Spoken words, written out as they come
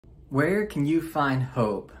Where can you find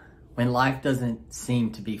hope when life doesn't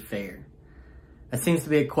seem to be fair? That seems to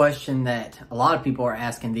be a question that a lot of people are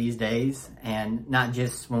asking these days, and not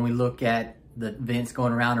just when we look at the events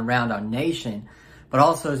going around our nation, but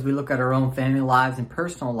also as we look at our own family lives and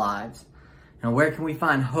personal lives. And where can we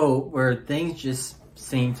find hope where things just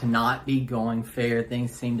seem to not be going fair,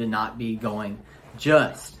 things seem to not be going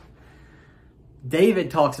just? David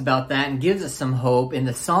talks about that and gives us some hope in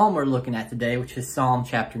the psalm we're looking at today, which is Psalm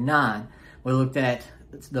chapter 9. We looked at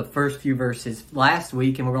the first few verses last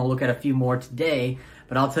week, and we're going to look at a few more today,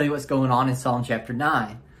 but I'll tell you what's going on in Psalm chapter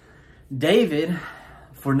 9. David,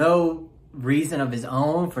 for no reason of his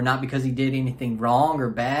own, for not because he did anything wrong or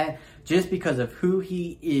bad, just because of who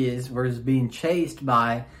he is, was being chased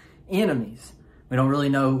by enemies. We don't really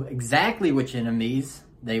know exactly which enemies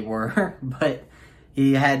they were, but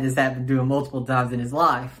he had this happen to him multiple times in his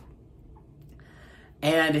life.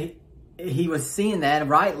 And he was seeing that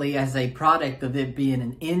rightly as a product of it being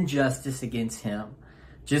an injustice against him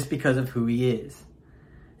just because of who he is.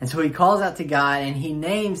 And so he calls out to God, and he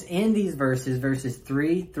names in these verses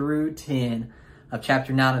 3 through 10 of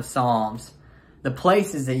chapter 9 of Psalms, the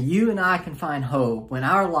places that you and I can find hope when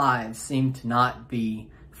our lives seem to not be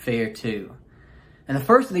fair too. And the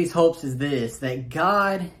first of these hopes is this, that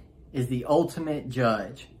God is the ultimate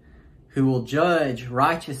judge who will judge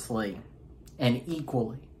righteously and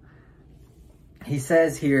equally. He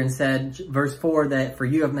says here and said, verse 4, that for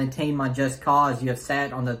you have maintained my just cause, you have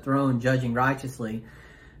sat on the throne judging righteously.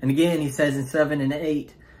 And again, he says in 7 and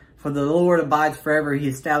 8, for the Lord abides forever, he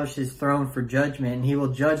established his throne for judgment, and he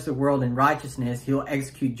will judge the world in righteousness, he will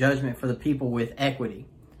execute judgment for the people with equity.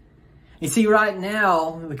 You see, right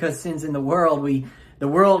now, because sin's in the world, the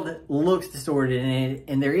world looks distorted,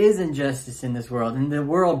 and there is injustice in this world. And the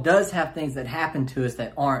world does have things that happen to us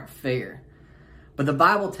that aren't fair. But the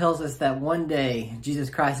Bible tells us that one day, Jesus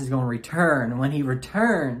Christ is going to return. And when he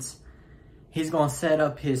returns, he's going to set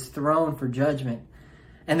up his throne for judgment.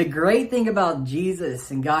 And the great thing about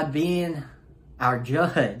Jesus and God being our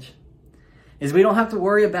judge is we don't have to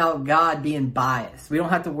worry about God being biased. We don't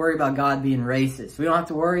have to worry about God being racist. We don't have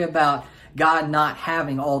to worry about God not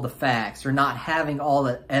having all the facts or not having all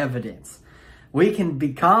the evidence. We can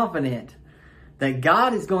be confident that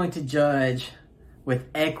God is going to judge with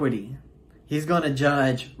equity. He's going to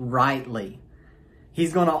judge rightly.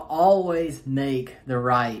 He's going to always make the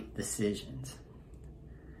right decisions.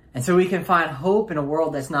 And so we can find hope in a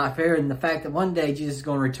world that's not fair, in the fact that one day Jesus is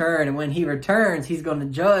going to return, and when he returns, he's going to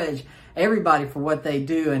judge everybody for what they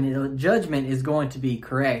do, and the judgment is going to be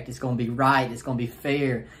correct. It's going to be right. It's going to be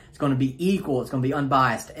fair. It's going to be equal. It's going to be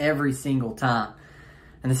unbiased every single time.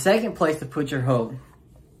 And the second place to put your hope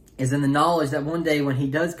is in the knowledge that one day when he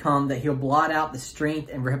does come, that he'll blot out the strength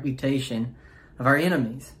and reputation of our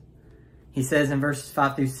enemies. He says in verses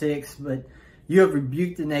 5 through 6, but you have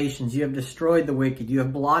rebuked the nations, you have destroyed the wicked, you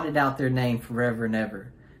have blotted out their name forever and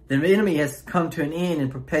ever. The enemy has come to an end in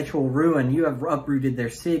perpetual ruin. You have uprooted their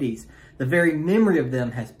cities. The very memory of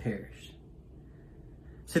them has perished.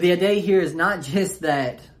 So the idea here is not just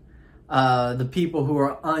that the people who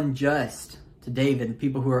are unjust to David, the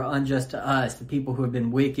people who are unjust to us, the people who have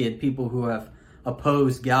been wicked, people who have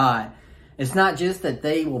opposed God. It's not just that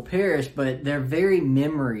they will perish, but their very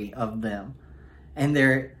memory of them and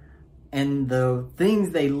the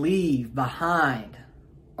things they leave behind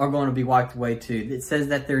are going to be wiped away too. It says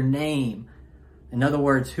that their name, in other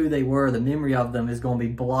words, who they were, the memory of them is going to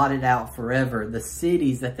be blotted out forever. The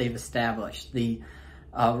cities that they've established, the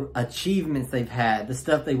achievements they've had, the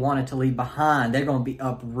stuff they wanted to leave behind, they're going to be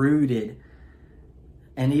uprooted.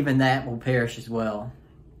 And even that will perish as well.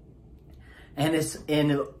 And it's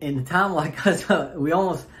in a time like us, we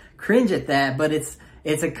almost cringe at that, but it's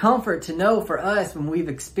a comfort to know for us when we've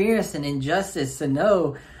experienced an injustice to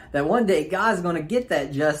know that one day God's going to get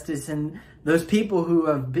that justice, and those people who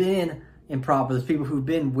have been improper, those people who've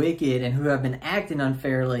been wicked and who have been acting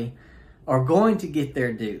unfairly are going to get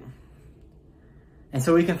their due. And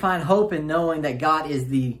so we can find hope in knowing that God is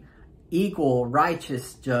the equal,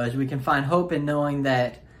 righteous judge. We can find hope in knowing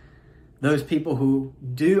that those people who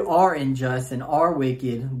are unjust and are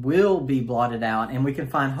wicked will be blotted out. And we can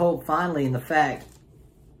find hope finally in the fact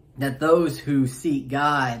that those who seek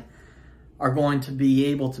God are going to be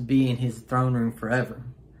able to be in his throne room forever.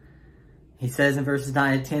 He says in verses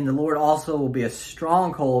 9 and 10, the Lord also will be a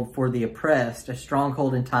stronghold for the oppressed, a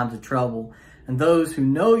stronghold in times of trouble. And those who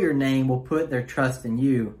know your name will put their trust in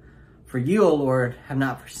you. For you, O Lord, have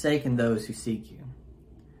not forsaken those who seek you.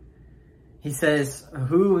 He says,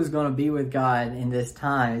 who is going to be with God in this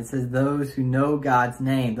time? It says those who know God's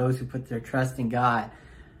name, those who put their trust in God,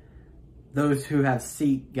 those who have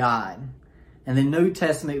seek God. And the New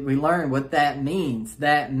Testament, we learn what that means.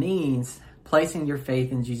 That means placing your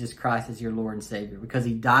faith in Jesus Christ as your Lord and Savior, because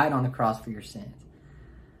he died on the cross for your sins.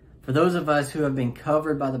 For those of us who have been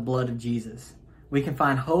covered by the blood of Jesus, we can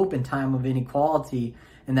find hope in time of inequality,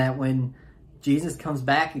 and that when Jesus comes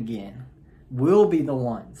back again, we'll be the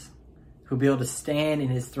ones who'll be able to stand in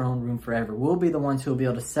his throne room forever. We'll be the ones who'll be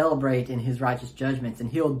able to celebrate in his righteous judgments,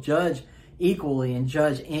 and he'll judge equally and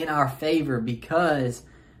judge in our favor because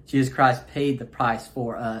Jesus Christ paid the price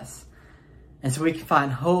for us. And so we can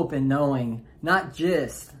find hope in knowing not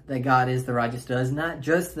just that God is the righteous judge, not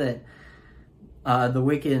just that the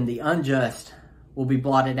wicked and the unjust will be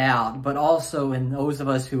blotted out, but also in those of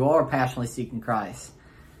us who are passionately seeking Christ,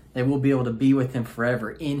 that we'll be able to be with him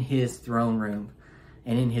forever in his throne room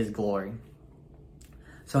and in his glory.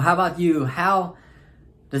 So how about you? How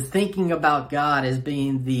does thinking about God as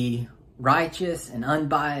being the righteous and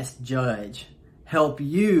unbiased judge help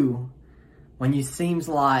you when you seems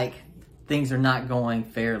like things are not going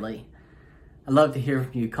fairly? I'd love to hear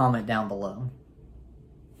from you. Comment down below.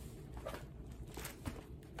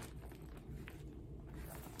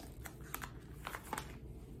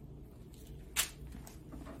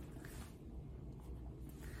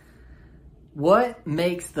 What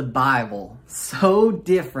makes the Bible so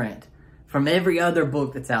different from every other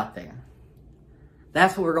book that's out there?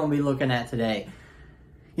 That's what we're going to be looking at today.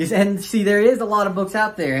 And see, there is a lot of books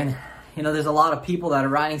out there, and there's a lot of people that are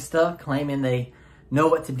writing stuff claiming they know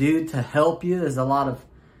what to do to help you. There's a lot of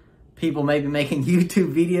people maybe making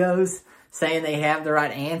YouTube videos saying they have the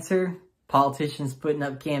right answer. Politicians putting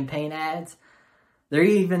up campaign ads. There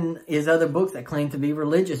even is other books that claim to be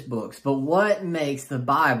religious books. But what makes the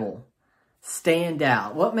Bible stand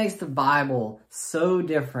out? What makes the Bible so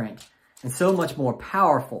different and so much more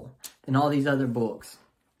powerful than all these other books?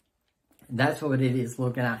 And that's what it is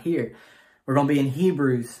looking at here. We're going to be in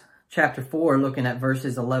Hebrews chapter 4, looking at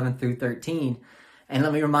verses 11 through 13. And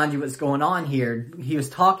let me remind you what's going on here. He was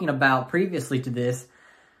talking about previously to this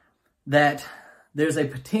that there's a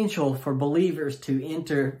potential for believers to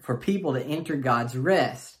enter, for people to enter God's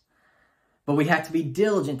rest. But we have to be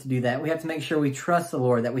diligent to do that. We have to make sure we trust the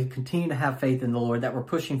Lord, that we continue to have faith in the Lord, that we're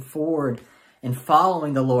pushing forward and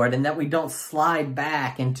following the Lord, and that we don't slide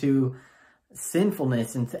back into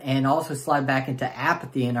sinfulness and also slide back into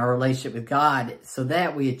apathy in our relationship with God, so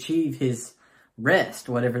that we achieve his rest,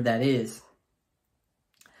 whatever that is.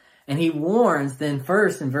 And he warns then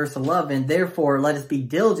first in verse 11, therefore let us be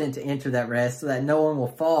diligent to enter that rest, so that no one will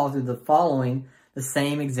fall through the following the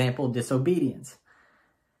same example of disobedience.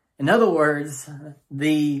 In other words,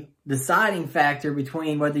 the deciding factor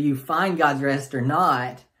between whether you find God's rest or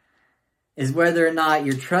not is whether or not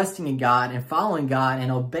you're trusting in God and following God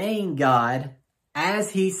and obeying God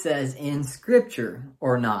as he says in Scripture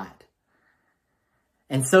or not.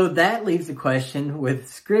 And so that leaves the question with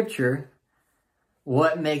Scripture,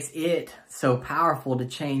 what makes it so powerful to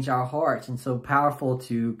change our hearts and so powerful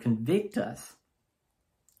to convict us?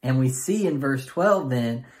 And we see in verse 12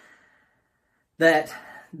 then that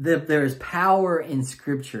there is power in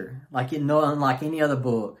Scripture, unlike any other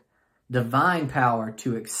book, divine power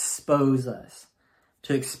to expose us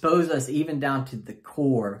even down to the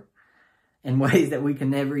core in ways that we can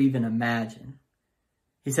never even imagine.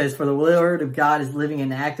 He says, for the word of God is living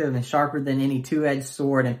and active and sharper than any two-edged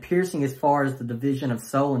sword, and piercing as far as the division of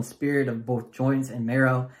soul and spirit, of both joints and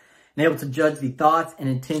marrow, and able to judge the thoughts and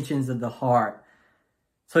intentions of the heart.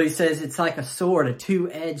 So he says it's like a sword, a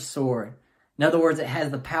two-edged sword. In other words, it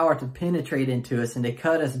has the power to penetrate into us and to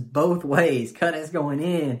cut us both ways, cut us going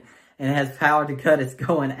in, and it has power to cut us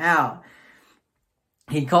going out.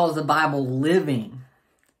 He calls the Bible living.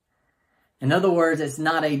 In other words, it's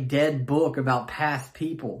not a dead book about past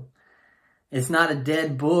people. It's not a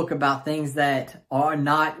dead book about things that are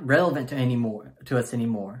not relevant to us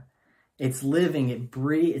anymore. It's living, it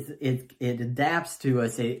breathes, it adapts to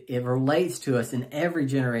us, it relates to us in every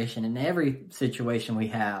generation, in every situation we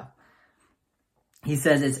have. He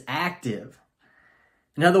says it's active.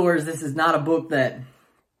 In other words, this is not a book that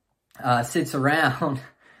sits around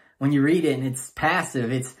when you read it and it's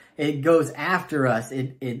passive. It goes after us.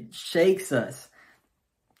 It shakes us.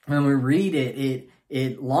 When we read it,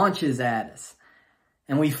 it launches at us.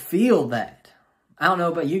 And we feel that. I don't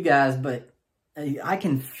know about you guys, but I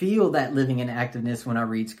can feel that living in activeness when I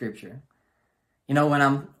read Scripture. When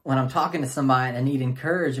I'm talking to somebody and I need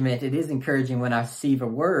encouragement, it is encouraging when I receive a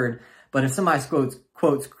word. But if somebody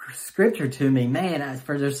quotes Scripture to me, man,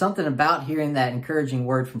 there's something about hearing that encouraging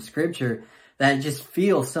word from Scripture that just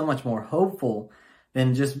feels so much more hopeful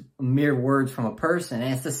than just mere words from a person.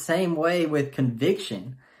 And it's the same way with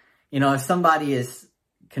conviction. If somebody is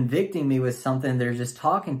convicting me with something, they're just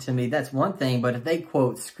talking to me, that's one thing. But if they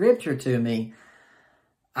quote scripture to me,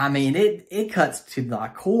 I mean, it cuts to the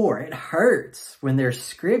core. It hurts when there's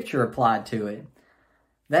scripture applied to it.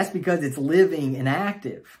 That's because it's living and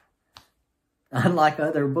active. Unlike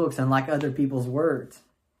other books, unlike other people's words.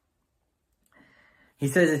 He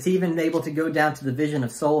says it's even able to go down to the vision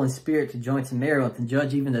of soul and spirit, to joints and marrow, and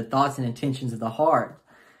judge even the thoughts and intentions of the heart.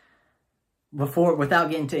 Without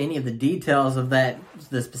getting to any of the details of that,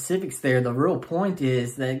 the specifics there, the real point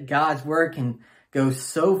is that God's word can go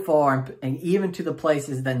so far, and even to the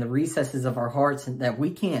places that in the recesses of our hearts that we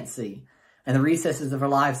can't see, and the recesses of our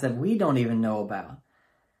lives that we don't even know about.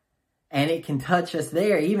 And it can touch us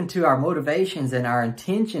there, even to our motivations and our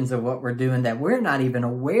intentions of what we're doing that we're not even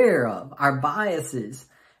aware of. Our biases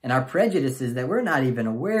and our prejudices that we're not even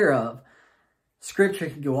aware of. Scripture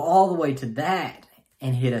can go all the way to that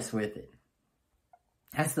and hit us with it.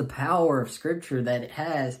 That's the power of Scripture that it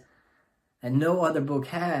has, that no other book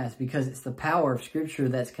has, because it's the power of Scripture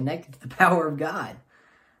that's connected to the power of God,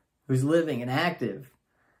 who's living and active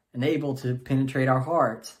and able to penetrate our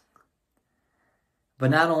hearts. But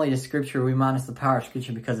not only does Scripture remind us the power of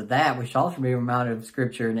Scripture because of that, we should also be reminded of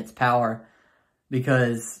Scripture and its power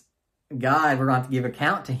because God, we're going to have to give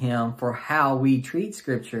account to Him for how we treat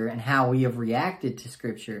Scripture and how we have reacted to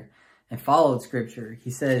Scripture and followed Scripture. He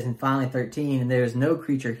says in finally 13, and there is no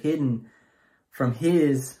creature hidden from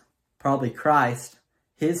His, probably Christ,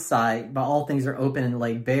 His sight, but all things are open and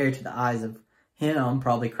laid bare to the eyes of Him,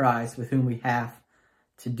 probably Christ, with whom we have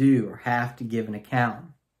to do or have to give an account.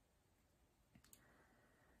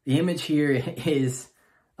 The image here is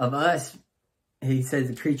of us. He says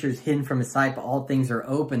the creature is hidden from His sight, but all things are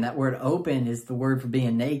open. That word open is the word for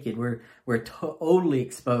being naked. We're totally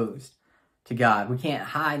exposed to God. We can't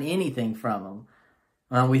hide anything from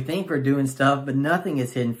Him. We think we're doing stuff, but nothing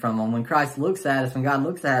is hidden from Him. When Christ looks at us, when God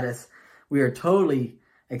looks at us, we are totally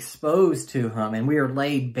exposed to Him, and we are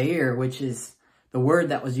laid bare, which is the word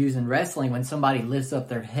that was used in wrestling when somebody lifts up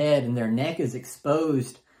their head and their neck is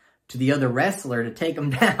exposed to the other wrestler to take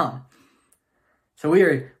them down. So we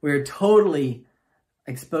are totally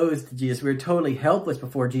exposed to Jesus. We're totally helpless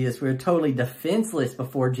before Jesus. We're totally defenseless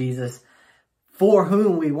before Jesus, for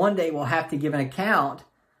whom we one day will have to give an account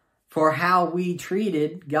for how we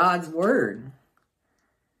treated God's word.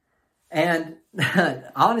 And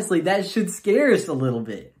honestly, that should scare us a little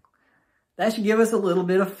bit. That should give us a little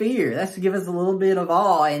bit of fear. That should give us a little bit of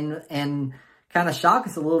awe and kind of shock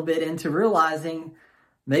us a little bit into realizing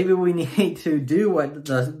maybe we need to do what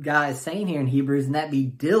the guy is saying here in Hebrews, and that be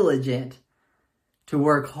diligent to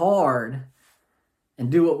work hard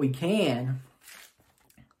and do what we can.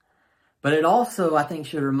 But it also, I think,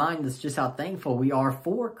 should remind us just how thankful we are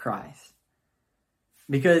for Christ.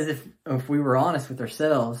 Because if we were honest with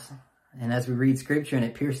ourselves, and as we read Scripture and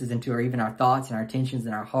it pierces into even our thoughts and our intentions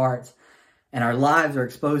and our hearts, and our lives are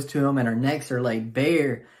exposed to Him and our necks are laid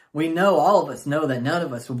bare, we know, all of us know, that none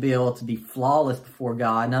of us will be able to be flawless before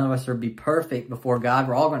God. None of us will be perfect before God.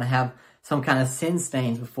 We're all going to have some kind of sin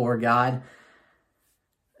stains before God.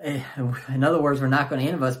 In other words, we're not going to,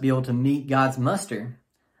 any of us, be able to meet God's muster.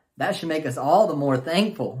 That should make us all the more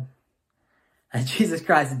thankful that Jesus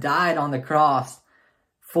Christ died on the cross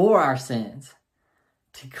for our sins,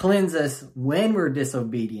 to cleanse us when we're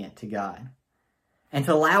disobedient to God, and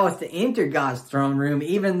to allow us to enter God's throne room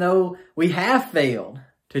even though we have failed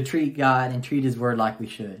to treat God and treat His word like we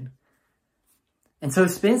should. And so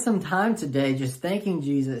spend some time today just thanking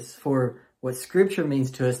Jesus for what Scripture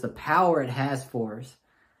means to us, the power it has for us.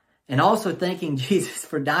 And also thanking Jesus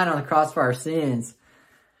for dying on the cross for our sins,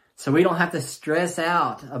 so we don't have to stress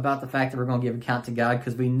out about the fact that we're going to give account to God,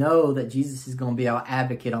 because we know that Jesus is going to be our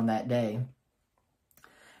advocate on that day.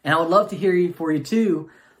 And I would love to hear for you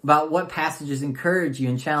too about what passages encourage you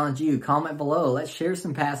and challenge you. Comment below. Let's share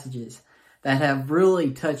some passages that have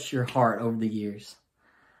really touched your heart over the years.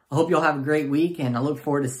 I hope you'll have a great week, and I look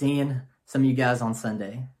forward to seeing some of you guys on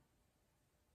Sunday.